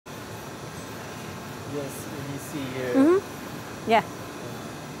Yes, you see here. Mm-hmm. Yeah.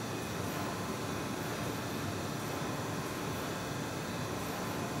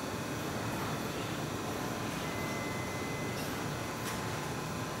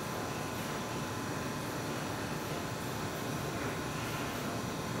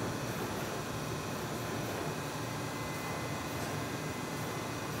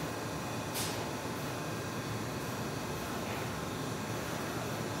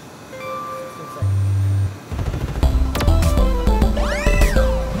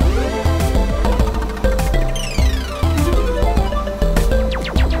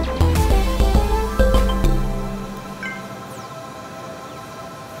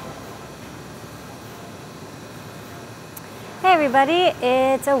 Hey everybody,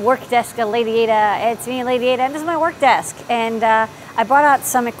 it's a work desk of Lady Ada. It's me, Lady Ada, and this is my work desk. And I brought out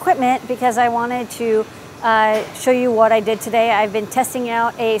some equipment because I wanted to show you what I did today. I've been testing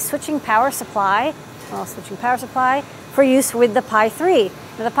out a switching power supply for use with the Pi 3.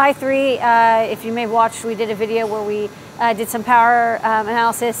 Now the Pi 3, if you may have watched, we did a video where we did some power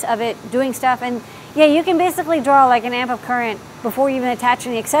analysis of it doing stuff. And yeah, you can basically draw like an amp of current before you even attach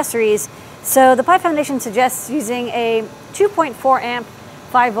any accessories. So the Pi Foundation suggests using a 2.4 amp,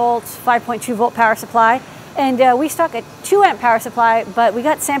 5 volts, 5.2 volt power supply. And we stock a 2 amp power supply, but we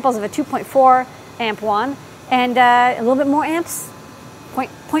got samples of a 2.4 amp one and a little bit more amps,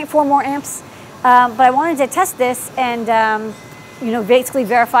 0.4 more amps. But I wanted to test this and you know, basically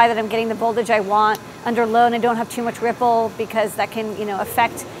verify that I'm getting the voltage I want under load and I don't have too much ripple, because that can, you know,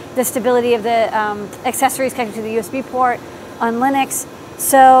 affect the stability of the accessories connected to the USB port on Linux.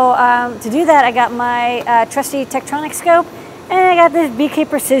 So to do that, I got my trusty Tektronix scope, and I got this BK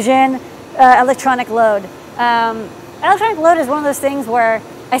Precision electronic load. Electronic load is one of those things where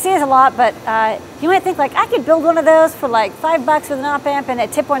I say this a lot, but you might think like I could build one of those for like $5 with an op amp and a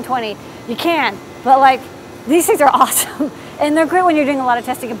tip 120. You can, but like these things are awesome, and they're great when you're doing a lot of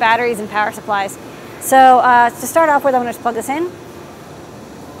testing of batteries and power supplies. So to start off with, I'm going to just plug this in.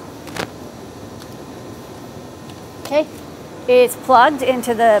 Okay. It's plugged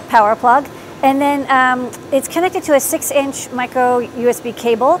into the power plug, and then it's connected to a 6-inch micro USB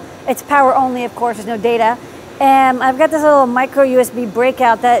cable. It's power only, of course, there's no data. And I've got this little micro USB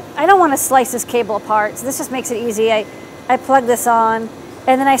breakout that I don't want to slice this cable apart, so this just makes it easy. I plug this on,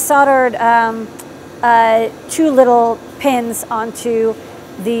 and then I soldered 2 little pins onto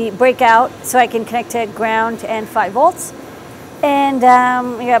the breakout so I can connect to ground and 5 volts. And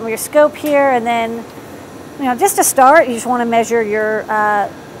you got your scope here, and then, you know, just to start, you just want to measure your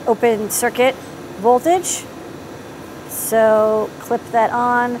open circuit voltage. So clip that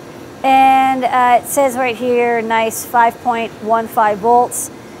on, and it says right here, nice 5.15 volts,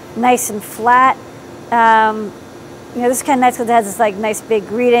 nice and flat. You know, this is kind of nice because it has this like nice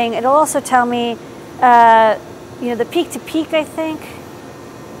big reading. It'll also tell me, you know, the peak to peak. I think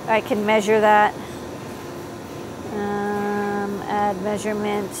I can measure that. Add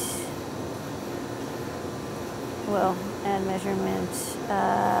measurement. Well, add measurement,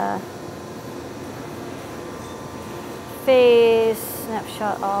 phase,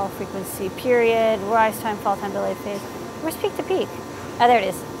 snapshot all, frequency, period, rise time, fall time, delay, phase. Where's peak to peak? Oh, there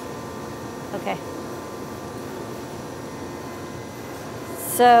it is. Okay.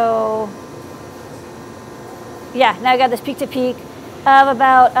 So, yeah, now I got this peak to peak of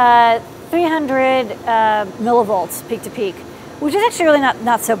about 300 millivolts peak to peak, which is actually really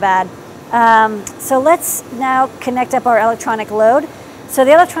not so bad. So let's now connect up our electronic load. So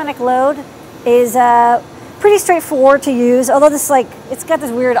the electronic load is pretty straightforward to use, although this it's got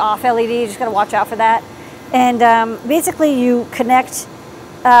this weird off LED, you just gotta watch out for that. And basically you connect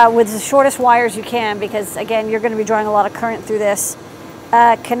with the shortest wires you can, because again, you're gonna be drawing a lot of current through this.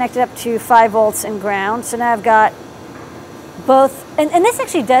 Connect it up to 5 volts and ground. So now I've got both, and this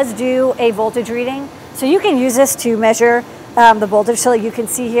actually does do a voltage reading. So you can use this to measure the voltage. So you can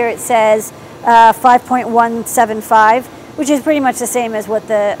see here it says 5.175, which is pretty much the same as what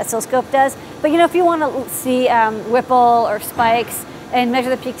the oscilloscope does. But you know, if you want to see ripple or spikes and measure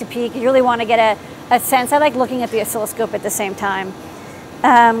the peak to peak, you really want to get a sense. I like looking at the oscilloscope at the same time.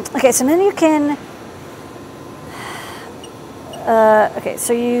 Okay, so then you can, okay,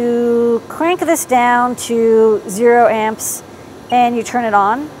 so you crank this down to 0 amps and you turn it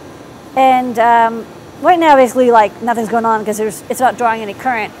on. And right now, basically, like nothing's going on because it's not drawing any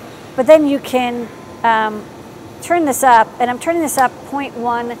current. But then you can turn this up, and I'm turning this up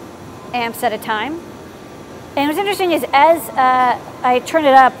 0.1 amps at a time. And what's interesting is as I turn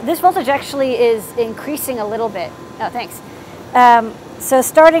it up, this voltage actually is increasing a little bit. Oh, thanks. So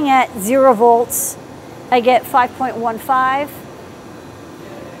starting at 0 volts, I get 5.15.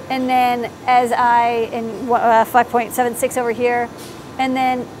 And then as I, in 5.76 over here, and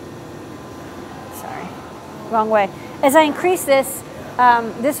then, sorry, wrong way. As I increase this,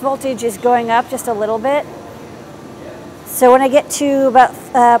 this voltage is going up just a little bit. So when I get to about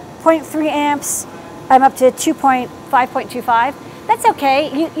 0.3 amps, I'm up to 5.25. That's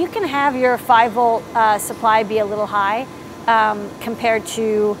okay. You can have your 5 volt supply be a little high compared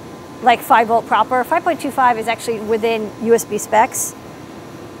to like 5 volt proper. 5.25 is actually within USB specs.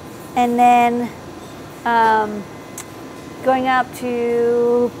 And then going up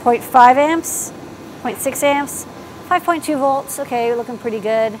to 0.5 amps, 0.6 amps, 5.2 volts. Okay, looking pretty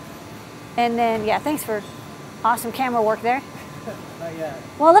good. And then, yeah, thanks for awesome camera work there. Not yet.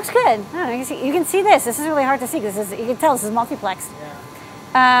 Well, it looks good. You can see this. This is really hard to see because you can tell this is multiplexed.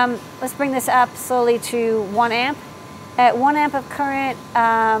 Yeah. Let's bring this up slowly to 1 amp. At 1 amp of current,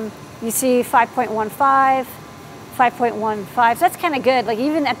 you see 5.15, 5.15. So that's kind of good. Like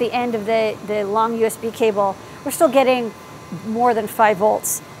even at the end of the long USB cable, we're still getting more than 5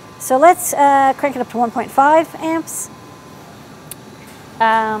 volts. So let's crank it up to 1.5 amps.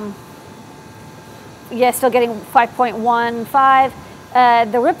 Yeah, still getting 5.15.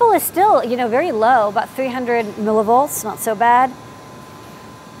 The ripple is still, very low, about 300 millivolts, not so bad.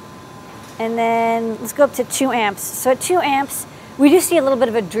 And then let's go up to 2 amps. So at 2 amps, we do see a little bit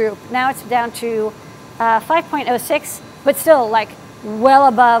of a droop. Now it's down to 5.06, but still like well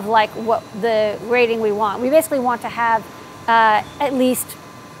above like what the rating we want. We basically want to have at least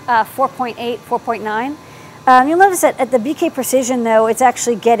 4.8, 4.9. You'll notice that at the BK Precision though, it's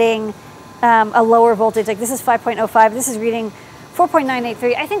actually getting a lower voltage. Like this is 5.05, this is reading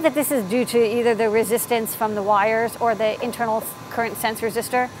 4.983. I think that this is due to either the resistance from the wires or the internal current sense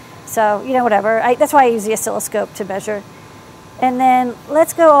resistor. So, whatever. That's why I use the oscilloscope to measure. And then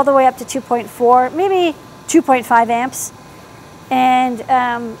let's go all the way up to 2.4, maybe 2.5 amps. And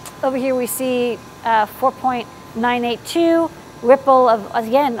over here we see 4.982, ripple of,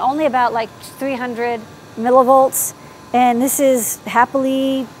 again, only about like 300 millivolts. And this is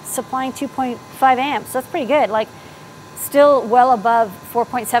happily supplying 2.5 amps. So that's pretty good. Like still well above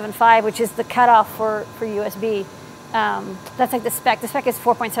 4.75, which is the cutoff for USB. That's like the spec. The spec is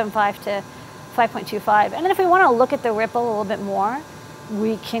 4.75 to 5.25. And then if we want to look at the ripple a little bit more,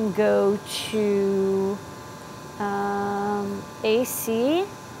 we can go to AC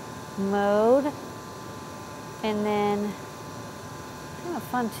mode. And then, kind of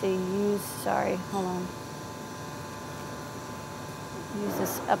fun to use, sorry, hold on. Use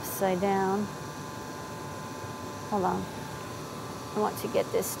this upside down. Hold on. I want to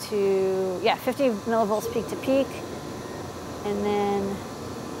get this to, 50 millivolts peak to peak. And then,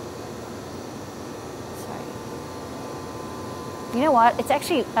 sorry. You know what? It's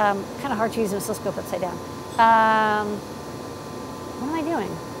actually kind of hard to use an oscilloscope upside down. What am I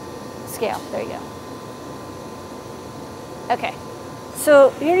doing? Scale, there you go. Okay, so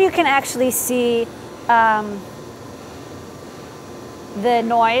here you can actually see the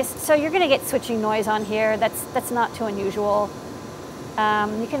noise. So you're going to get switching noise on here. That's not too unusual.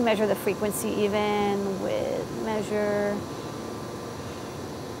 You can measure the frequency even with measure.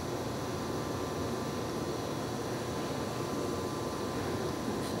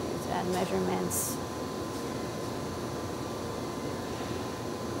 Actually, let's add measurements.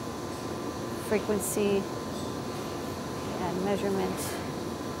 Frequency. Add measurement.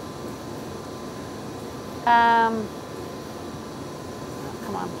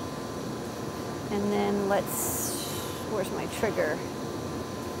 Come on. And then where's my trigger?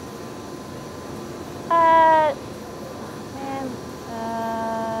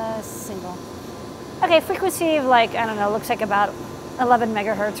 Single. Okay, frequency of like, I don't know, looks like about 11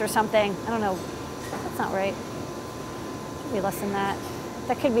 megahertz or something. I don't know. That's not right. Should be less than that.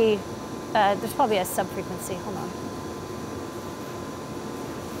 That could be, there's probably a sub-frequency. Hold on.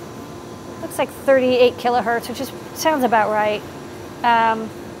 Looks like 38 kilohertz, which sounds about right.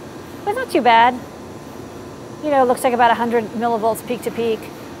 But not too bad. It looks like about 100 millivolts peak to peak.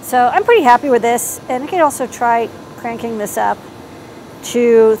 So I'm pretty happy with this. And I can also try cranking this up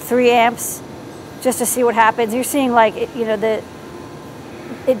to 3 amps just to see what happens. You're seeing like, it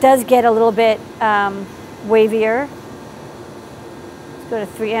does get a little bit wavier. Let's go to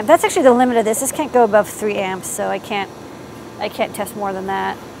 3 amps. That's actually the limit of this. This can't go above 3 amps, so I can't test more than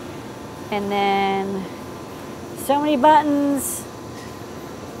that. And then so many buttons.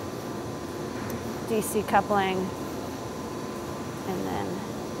 DC coupling. And then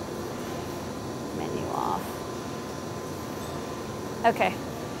menu off. Okay.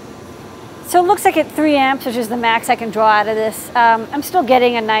 So it looks like at 3 amps, which is the max I can draw out of this, I'm still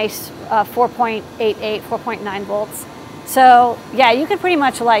getting a nice 4.88, 4.9 volts. So yeah, you could pretty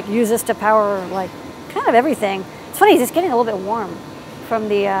much like use this to power like kind of everything. It's funny, it's getting a little bit warm from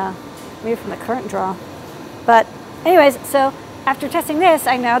the maybe from the current draw. But anyways, so after testing this,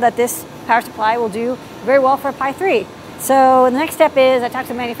 I know that this power supply will do very well for a Pi 3. So the next step is I talk to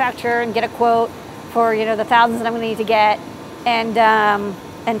the manufacturer and get a quote for the thousands that I'm going to need to get,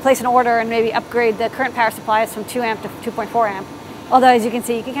 and place an order and maybe upgrade the current power supplies from 2 amp to 2.4 amp. Although as you can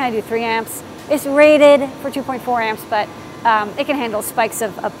see, you can kind of do 3 amps. It's rated for 2.4 amps, but it can handle spikes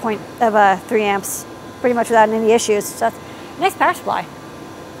of 3 amps pretty much without any issues. So that's a nice power supply.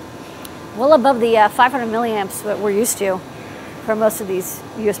 Well above the 500 milliamps that we're used to for most of these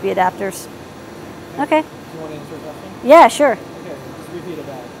USB adapters. Okay. Do you want to answer a question? Yeah, sure. Okay, just repeat it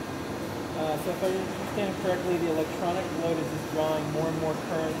back. So if I understand correctly, the electronic load is just drawing more and more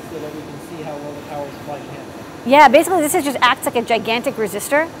current so that we can see how well the power supply can handle. Yeah, basically this just acts like a gigantic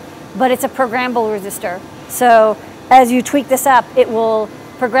resistor, but it's a programmable resistor. So as you tweak this up, it will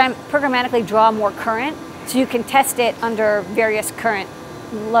programmatically draw more current, so you can test it under various current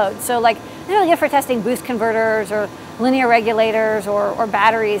loads. So like, it's really good for testing boost converters or linear regulators or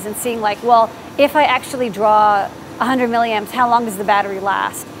batteries and seeing like, well, if I actually draw 100 milliamps, how long does the battery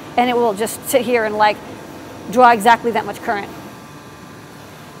last? And it will just sit here and like draw exactly that much current.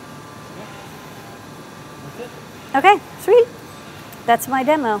 Okay, sweet. That's my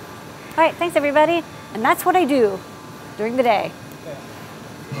demo. All right, thanks everybody. And that's what I do during the day.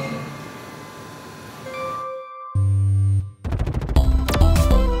 Okay.